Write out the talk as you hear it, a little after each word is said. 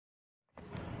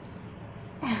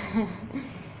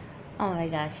Oh my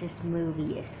gosh, this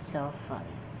movie is so funny.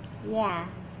 Yeah,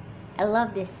 I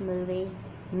love this movie.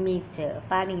 Me too.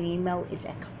 Finding Nemo is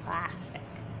a classic,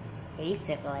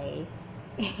 basically.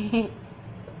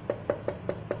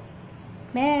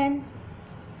 Man.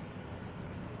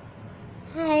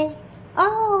 Hi.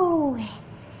 Oh,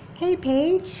 hey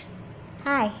Paige.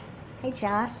 Hi. Hey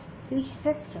Joss. Who's your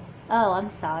sister? Oh, I'm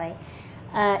sorry.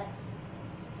 Uh,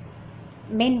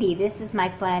 Mindy, this is my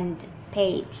friend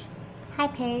Paige. Hi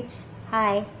Paige.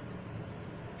 Hi.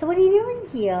 So what are you doing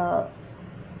here,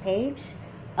 Paige?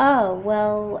 Oh,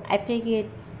 well, I figured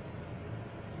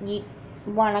you'd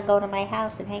want to go to my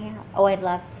house and hang out. Oh, I'd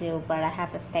love to, but I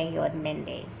have to stay here with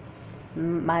Mindy.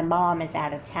 My mom is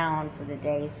out of town for the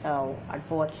day, so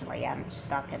unfortunately I'm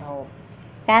stuck at home.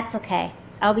 That's okay.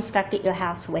 I'll be stuck at your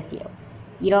house with you.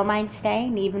 You don't mind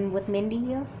staying, even with Mindy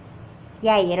here?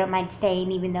 Yeah, you don't mind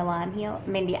staying even though I'm here?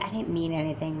 Mindy, I didn't mean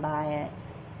anything by it.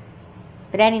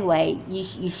 But anyway,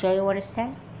 you sure you want to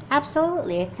stay?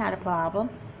 Absolutely, it's not a problem.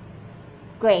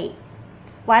 Great.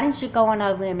 Why don't you go in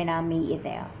our room and I'll meet you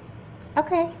there?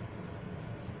 Okay.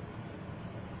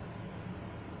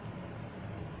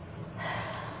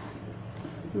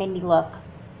 Mindy, look,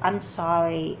 I'm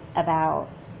sorry about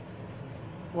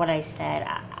what I said.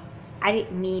 I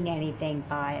didn't mean anything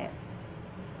by it.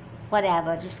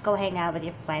 Whatever, just go hang out with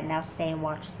your friend. I'll stay and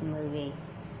watch the movie.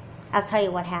 I'll tell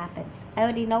you what happens. I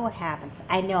already know what happens.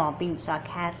 I know I'm being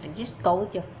sarcastic. Just go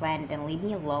with your friend and leave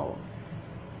me alone.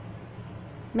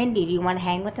 Mindy, do you want to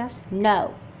hang with us?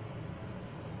 No.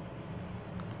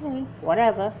 Okay,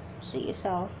 whatever. Suit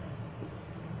yourself.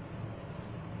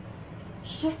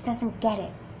 She just doesn't get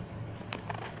it.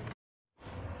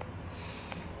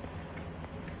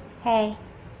 Hey.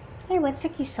 Hey, what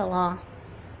took you so long?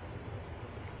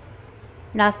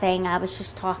 Nothing. I was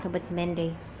just talking with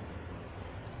Mindy.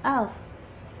 Oh.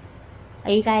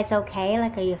 Are you guys okay?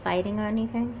 Like, are you fighting or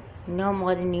anything? No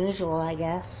more than usual, I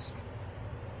guess.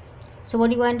 So what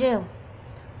do you want to do?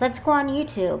 Let's go on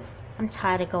YouTube. I'm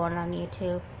tired of going on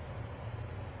YouTube.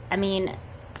 I mean,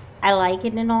 I like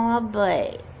it and all,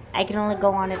 but I can only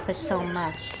go on it for so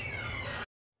much.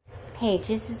 Paige,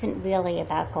 this isn't really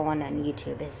about going on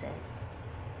YouTube, is it?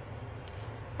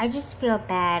 I just feel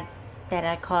bad that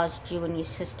I caused you and your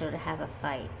sister to have a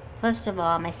fight. First of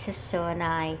all, my sister and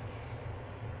I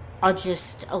are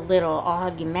just a little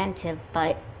argumentative,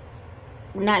 but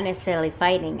not necessarily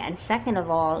fighting. And second of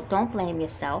all, don't blame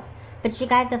yourself. But you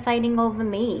guys are fighting over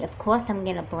me. Of course I'm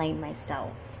going to blame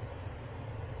myself.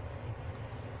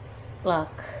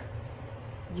 Look,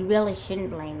 you really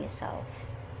shouldn't blame yourself.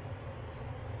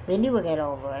 Mindy will get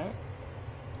over it.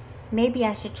 Maybe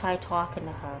I should try talking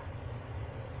to her.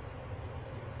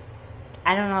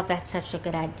 I don't know if that's such a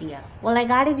good idea. Well, I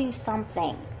gotta do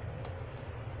something.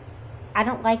 I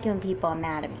don't like it when people are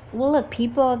mad at me. Well, look,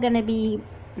 people are gonna be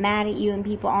mad at you and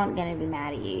people aren't gonna be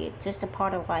mad at you. It's just a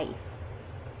part of life.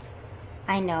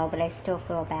 I know, but I still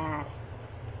feel bad.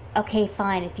 Okay,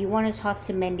 fine. If you want to talk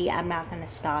to Mindy, I'm not gonna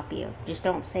stop you. Just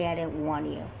don't say I didn't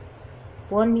warn you.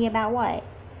 Warn me about what?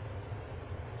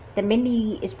 That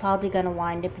Mindy is probably gonna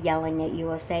wind up yelling at you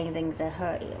or saying things that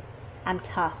hurt you. I'm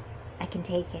tough. I can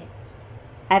take it.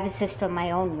 I have a sister of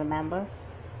my own, remember?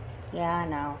 Yeah, I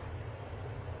know.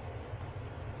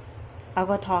 I'll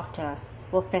go talk to her.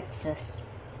 We'll fix this.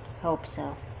 Hope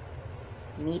so.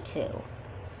 Me too.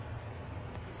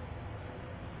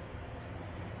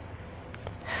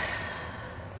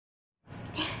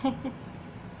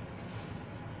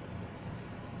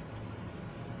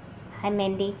 Hi,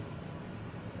 Mindy.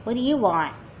 What do you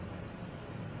want?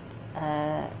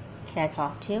 Can I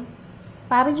talk to you?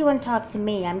 Why would you want to talk to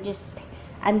me? I'm just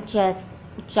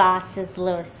Joss's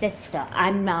little sister.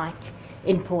 I'm not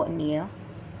important to you.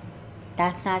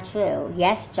 That's not true.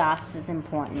 Yes, Joss is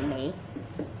important to me.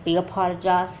 But you're part of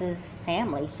Joss's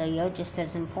family, so you're just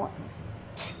as important.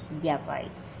 Yeah,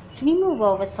 right. Can you move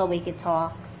over so we can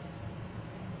talk?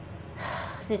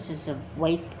 This is a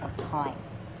waste of time.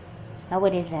 No,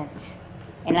 it isn't.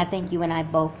 And I think you and I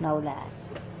both know that.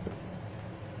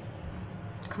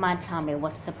 Come on, tell me,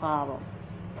 what's the problem?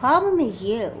 Problem is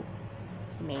you.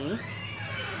 Me?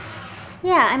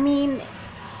 Yeah, I mean,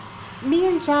 me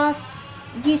and Joss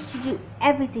used to do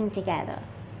everything together.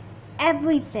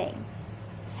 Everything.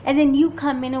 And then you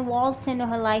come in and waltz into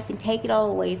her life and take it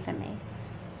all away from me.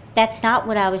 That's not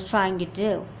what I was trying to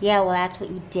do. Yeah, well, that's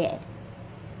what you did.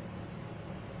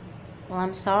 Well,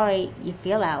 I'm sorry you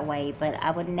feel that way, but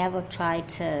I would never try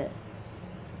to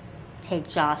take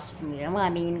Joss from you. Well, I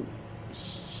mean,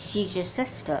 she's your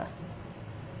sister.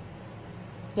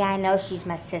 Yeah, I know she's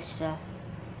my sister.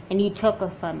 And you took her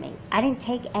from me. I didn't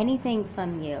take anything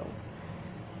from you.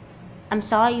 I'm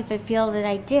sorry if I feel that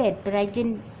I did, but I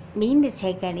didn't mean to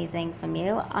take anything from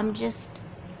you. I'm just,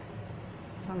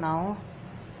 I don't know.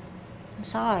 I'm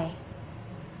sorry.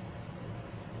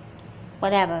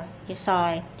 Whatever. You're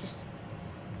sorry. Just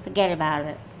forget about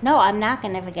it. No, I'm not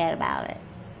going to forget about it.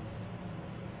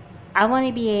 I want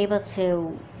to be able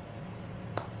to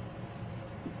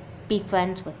be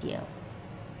friends with you.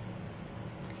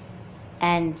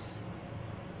 And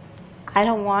I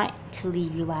don't want to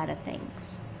leave you out of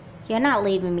things. You're not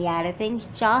leaving me out of things.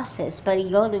 Joss is, but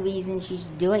you're the reason she's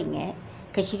doing it.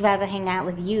 Because she'd rather hang out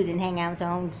with you than hang out with her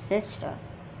own sister.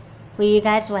 Well, you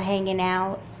guys were hanging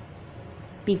out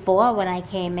before when I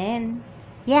came in.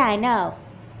 Yeah, I know.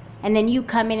 And then you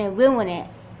come in and ruin it.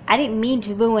 I didn't mean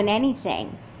to ruin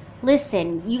anything.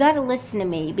 Listen, you gotta listen to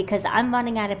me because I'm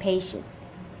running out of patience.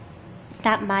 It's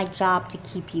not my job to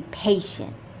keep you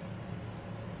patient.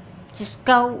 Just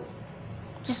go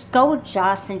with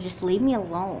Joss and just leave me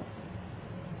alone.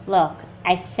 Look,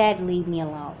 I said leave me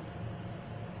alone.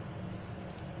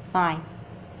 Fine.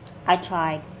 I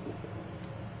tried.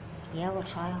 Yeah, we'll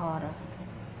try harder.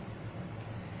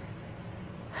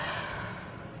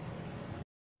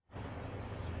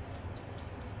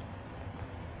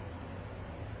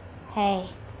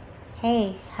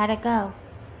 Hey, how'd it go?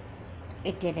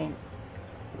 It didn't.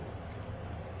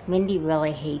 Mindy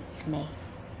really hates me.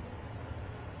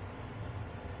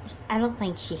 I don't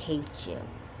think she hates you.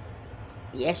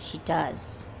 Yes, she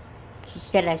does. She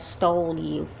said I stole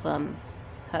you from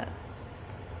her.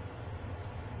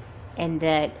 And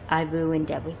that I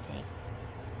ruined everything.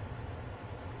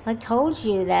 I told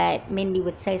you that Mindy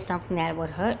would say something that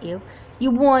would hurt you.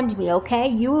 You warned me, okay?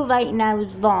 You were right and I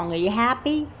was wrong. Are you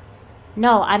happy?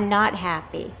 No, I'm not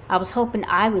happy. I was hoping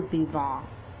I would be wrong.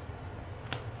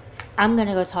 I'm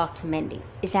gonna go talk to Mindy.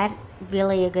 Is that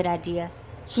really a good idea?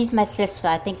 She's my sister.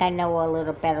 I think I know her a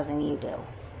little better than you do.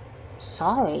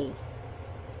 Sorry.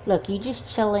 Look, you just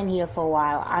chill in here for a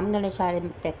while. I'm gonna try to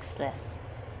fix this.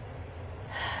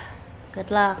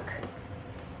 Good luck.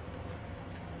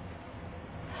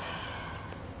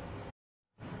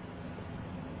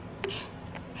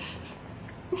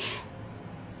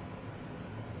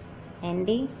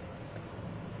 Mindy?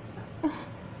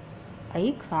 Are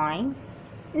you crying?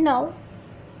 No.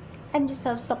 I just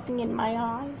have something in my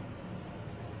eye.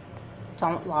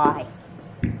 Don't lie.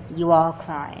 You are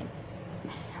crying.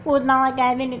 Well, it's not like I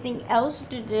have anything else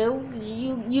to do.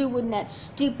 You and that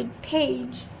stupid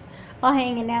Paige are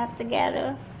hanging out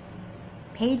together.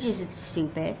 Paige isn't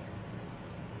stupid.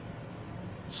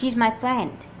 She's my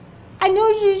friend. I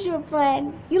know she's your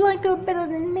friend. You like her better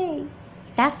than me.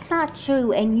 That's not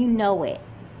true, and you know it.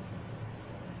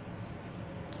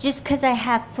 Just because I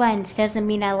have friends doesn't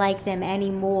mean I like them any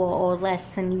more or less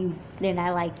than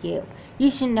I like you. You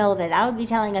should know that. I would be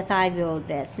telling a 5-year-old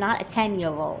this, not a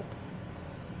 10-year-old.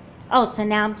 Oh, so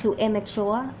now I'm too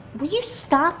immature? Will you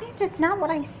stop it? That's not what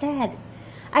I said.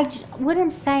 What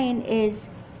I'm saying is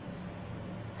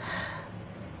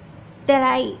that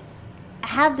I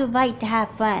have the right to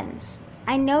have friends.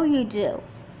 I know you do.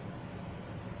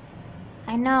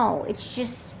 I know. It's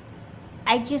just,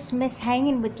 I just miss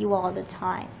hanging with you all the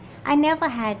time. I never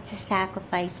had to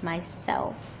sacrifice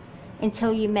myself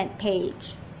until you met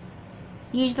Paige.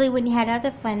 Usually when you had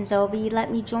other friends over, you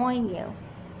let me join you.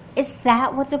 Is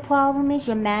that what the problem is?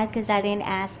 You're mad because I didn't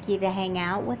ask you to hang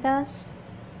out with us?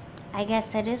 I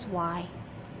guess that is why.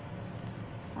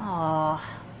 Oh,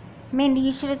 Mindy,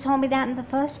 you should have told me that in the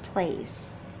first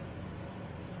place.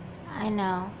 I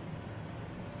know.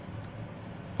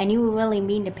 And you were really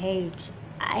mean to Paige.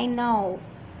 I know.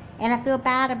 And I feel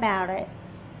bad about it.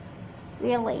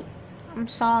 Really. I'm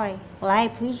sorry. Well, I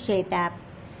appreciate that.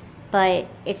 But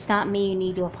it's not me you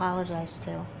need to apologize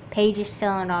to. Paige is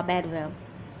still in our bedroom.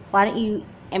 Why don't you,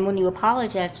 and when you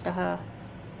apologize to her,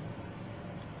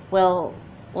 we'll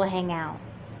hang out.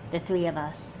 The 3 of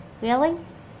us. Really?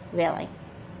 Really.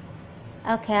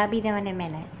 Okay, I'll be there in a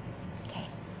minute. Okay.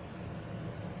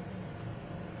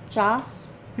 Joss?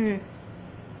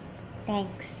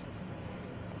 Thanks.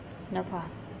 No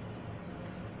problem.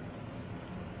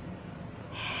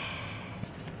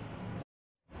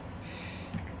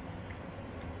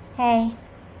 Hey,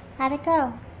 how'd it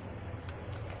go?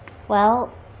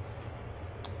 Well,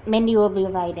 Mindy will be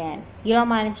right in. You don't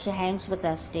mind if she hangs with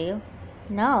us, do you?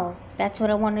 No, that's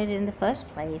what I wanted in the first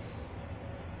place.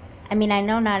 I mean, I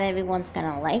know not everyone's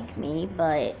gonna like me,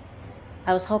 but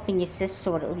I was hoping your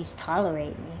sister would at least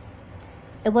tolerate me.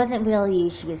 It wasn't really you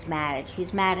she was mad at. She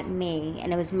was mad at me,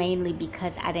 and it was mainly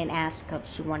because I didn't ask her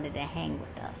if she wanted to hang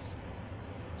with us.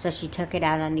 So she took it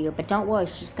out on you. But don't worry,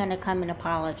 she's gonna come and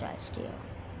apologize to you.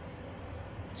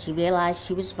 She realized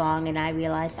she was wrong, and I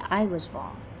realized I was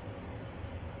wrong.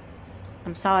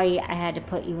 I'm sorry I had to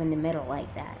put you in the middle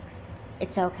like that.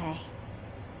 It's okay.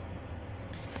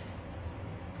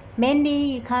 Mindy,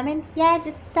 you coming? Yeah,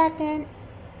 just a second.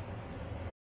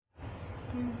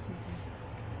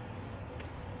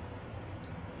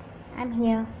 I'm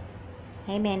here.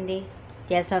 Hey, Mindy.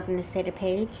 Do you have something to say to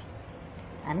Paige?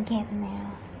 I'm getting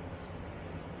there.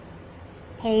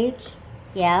 Paige?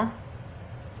 Yeah?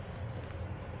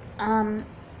 I'm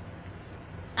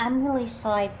really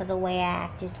sorry for the way I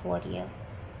acted toward you.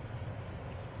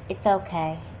 It's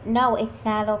okay. No, it's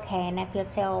not okay, and I feel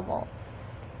terrible.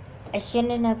 I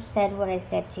shouldn't have said what I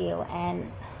said to you,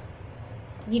 and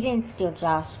you didn't steal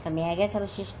Josh from me. I guess I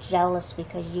was just jealous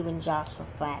because you and Josh were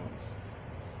friends,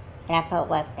 and I felt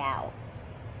left out.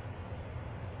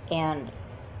 And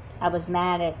I was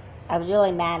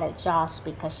really mad at Josh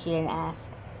because she didn't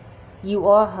ask, you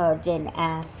or her didn't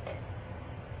ask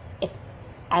if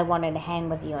I wanted to hang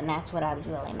with you, and that's what I was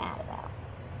really mad about.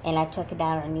 And I took it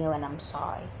out on you, and I'm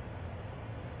sorry.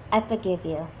 I forgive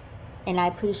you, and I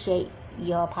appreciate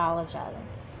your apologizing.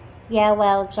 Yeah,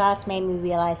 well, Josh made me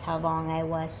realize how wrong I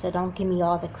was, so don't give me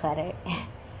all the credit.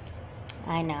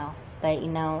 I know, but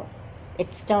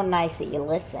it's still nice that you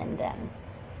listened and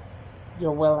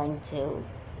you're willing to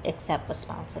accept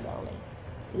responsibility.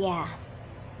 Yeah,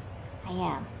 I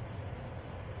am.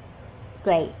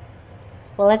 Great.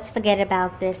 Well, let's forget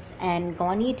about this and go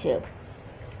on YouTube.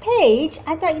 Paige,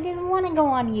 I thought you didn't want to go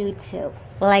on YouTube.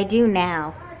 Well, I do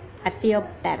now. I feel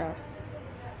better.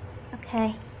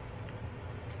 Okay.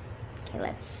 Okay,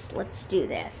 let's do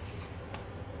this.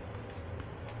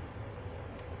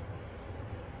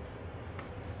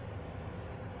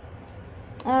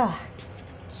 Ugh,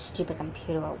 stupid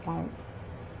computer, it won't.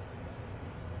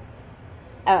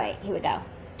 Alright, here we go.